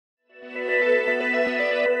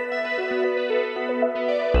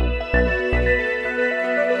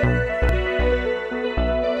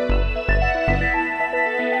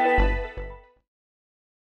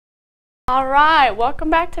right, welcome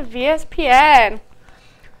back to VSPN.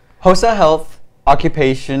 HOSA Health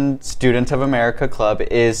Occupation Students of America Club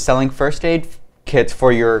is selling first aid kits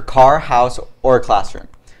for your car, house, or classroom.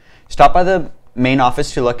 Stop by the main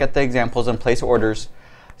office to look at the examples and place orders.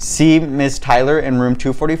 See Ms. Tyler in room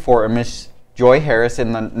 244 or Ms. Joy Harris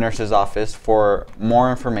in the nurse's office for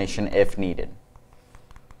more information if needed.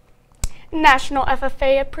 National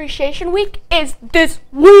FFA Appreciation Week is this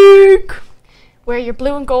week. Wear your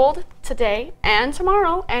blue and gold today and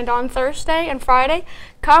tomorrow, and on Thursday and Friday,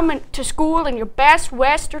 come to school in your best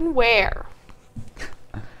Western wear.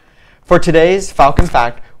 For today's Falcon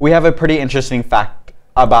Fact, we have a pretty interesting fact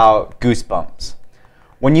about goosebumps.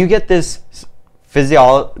 When you get this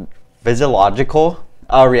physiological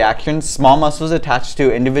reaction, small muscles attached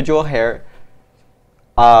to individual hair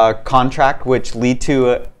contract, which lead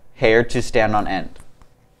to hair to stand on end.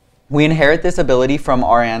 We inherit this ability from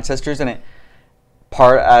our ancestors, and it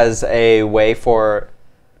part as a way for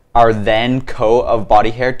our then coat of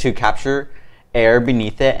body hair to capture air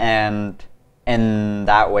beneath it and in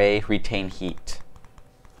that way retain heat.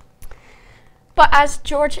 But as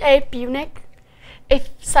George A. Bunick, a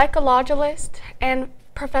psychologist and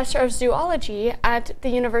professor of zoology at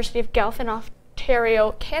the University of Guelph in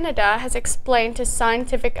Ontario, Canada, has explained to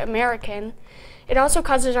Scientific American, it also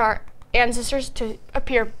causes our ancestors to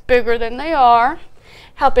appear bigger than they are,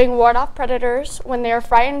 helping ward off predators when they are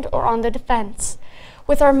frightened or on the defense.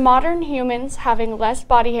 With our modern humans having less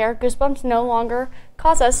body hair, goosebumps no longer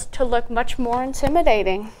cause us to look much more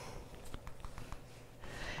intimidating.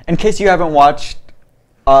 In case you haven't watched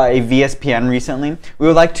a VSPN recently, we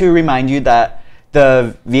would like to remind you that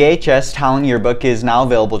the VHS Talent Yearbook is now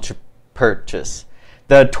available to purchase.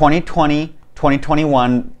 The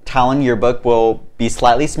 2020-2021 Talent Yearbook will be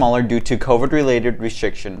slightly smaller due to COVID-related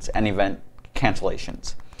restrictions and event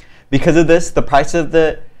cancellations. Because of this, the price of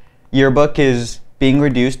the yearbook is being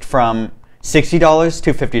reduced from $60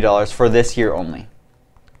 to $50 for this year only.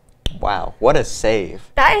 Wow, what a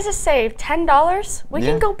save. That is a save. $10? We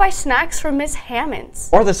can go buy snacks from Miss Hammond's.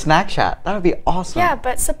 Or the Snack Chat. That would be awesome. Yeah,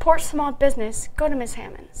 but support small business. Go to Miss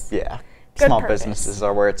Hammond's. Yeah, Good small purpose. businesses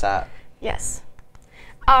are where it's at. Yes.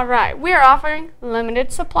 All right, we are offering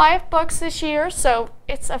limited supply of books this year, so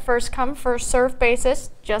it's a first come, first served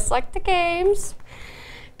basis, just like the games.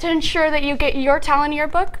 To ensure that you get your Talent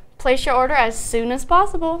Yearbook, place your order as soon as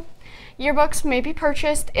possible. Yearbooks may be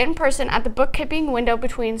purchased in person at the bookkeeping window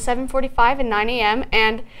between 7:45 and 9 a.m.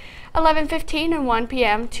 and 11:15 and 1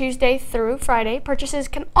 p.m. Tuesday through Friday. Purchases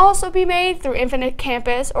can also be made through Infinite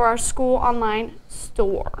Campus or our school online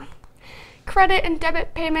store. Credit and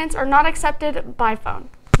debit payments are not accepted by phone.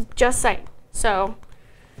 Just saying. So,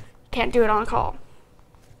 can't do it on call.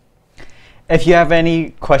 If you have any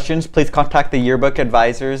questions, please contact the yearbook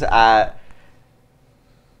advisors at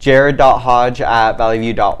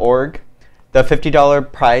jared.hodge@valleyview.org. The $50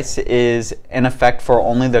 price is in effect for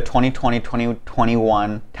only the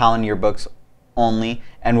 2020-2021 Talent Yearbooks only,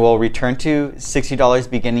 and will return to $60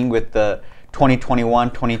 beginning with the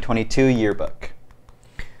 2021-2022 yearbook.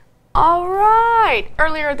 All right.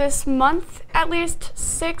 Earlier this month, at least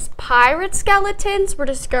 6 pirate skeletons were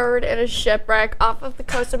discovered in a shipwreck off of the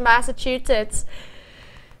coast of Massachusetts,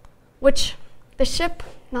 which the ship,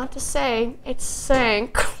 not to say, it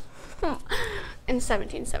sank in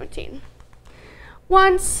 1717.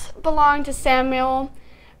 Once belonged to Samuel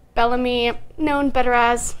Bellamy, known better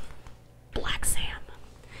as Black Sam.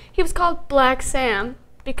 He was called Black Sam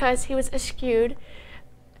because he was eschewed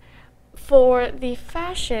for the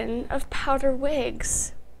fashion of powder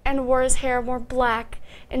wigs and wore his hair more black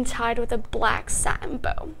and tied with a black satin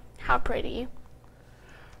bow. How pretty.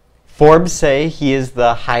 Forbes say he is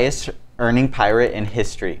the highest earning pirate in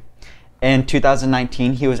history. In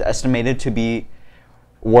 2019, he was estimated to be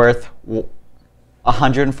worth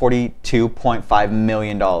 $142.5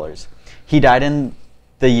 million. He died in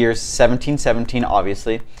the year 1717,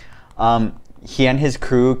 obviously. He and his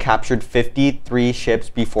crew captured 53 ships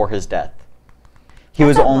before his death. He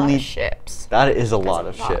was only ships. That is a lot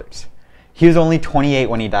of ships. He was only 28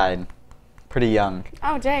 when he died. Pretty young.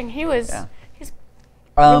 Oh dang, he was. Yeah. He's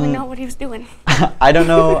really know what he was doing. I don't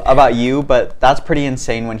know about you, but that's pretty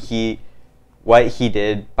insane when what he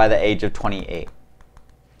did by the age of 28.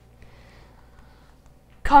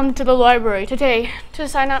 Come to the library today to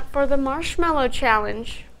sign up for the Marshmallow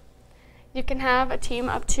Challenge. You can have a team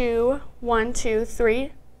up to 1, 2,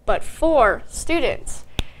 3, but 4 students.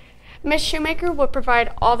 Miss Shoemaker will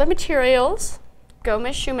provide all the materials. Go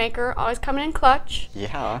Miss Shoemaker, always coming in clutch.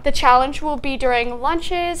 Yeah. The challenge will be during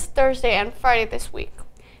lunches Thursday and Friday this week.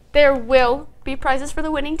 There will be prizes for the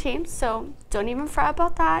winning team, so don't even fret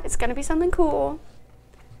about that. It's going to be something cool.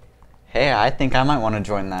 Hey, I think I might want to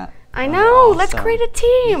join that. I know. Let's Awesome. create a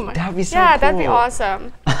team. That'd be so Yeah, cool. that'd be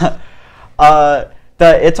awesome. The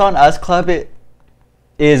It's On Us Club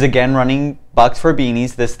is again running Bucks for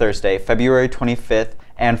Beanies this Thursday, February 25th,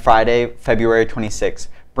 and Friday, February 26th.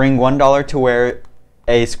 Bring $1 to wear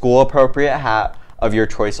a school-appropriate hat of your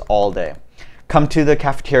choice all day. Come to the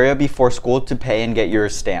cafeteria before school to pay and get your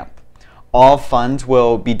stamp. All funds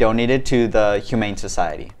will be donated to the Humane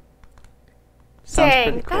Society. Sounds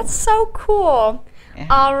Dang, pretty cool. that's so cool. Yeah.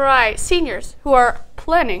 All right, seniors who are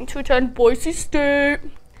planning to attend Boise State,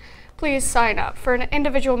 please sign up for an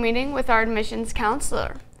individual meeting with our admissions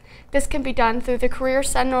counselor. This can be done through the Career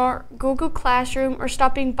Center, Google Classroom, or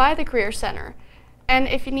stopping by the Career Center. And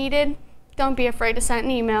if you needed, don't be afraid to send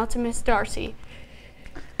an email to Miss Darcy.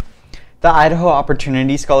 The Idaho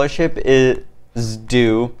Opportunity Scholarship is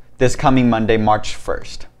due this coming Monday, March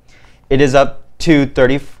 1st. It is up to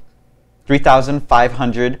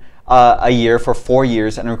 $33,500 a year for 4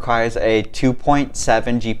 years and requires a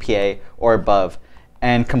 2.7 GPA or above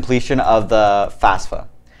and completion of the FAFSA.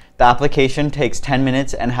 The application takes 10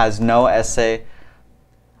 minutes and has no essay.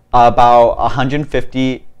 About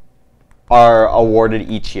 150 are awarded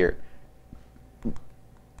each year.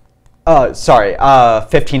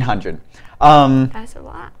 1,500. That's a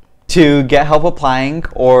lot. To get help applying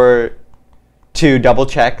or to double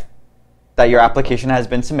check that your application has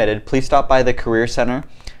been submitted, please stop by the Career Center.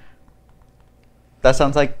 That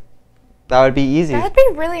sounds like that would be easy. That'd be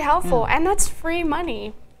really helpful, and that's free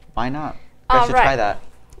money. Why not? I should try that.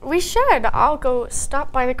 We should. I'll go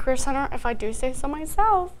stop by the Career Center if I do say so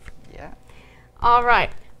myself. Yeah. All right.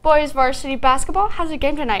 Boys varsity basketball has a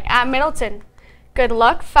game tonight at Middleton. Good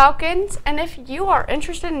luck, Falcons. And if you are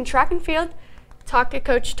interested in track and field, talk to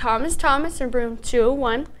Coach Thomas in room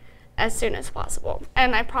 201 as soon as possible.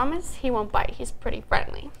 And I promise he won't bite. He's pretty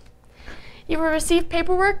friendly. You will receive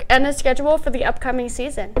paperwork and a schedule for the upcoming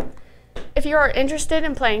season. If you are interested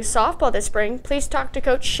in playing softball this spring, please talk to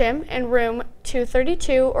Coach Shim in room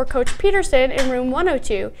 232 or Coach Peterson in room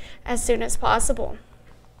 102 as soon as possible.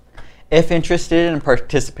 If interested in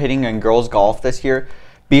participating in girls golf this year,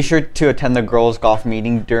 be sure to attend the girls golf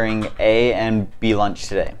meeting during A and B lunch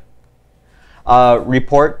today.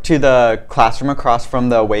 Report to the classroom across from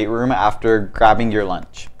the weight room after grabbing your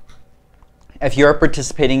lunch. If you are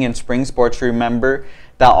participating in spring sports, remember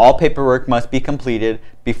that all paperwork must be completed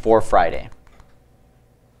before Friday.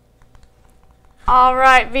 All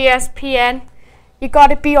right, VSPN, you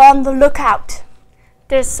gotta be on the lookout.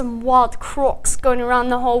 There's some wild crocs going around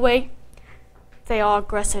the hallway. They are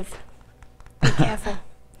aggressive. Be careful.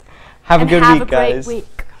 Have a good week, have a great guys.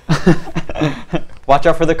 week. Watch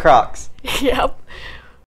out for the Crocs. Yep.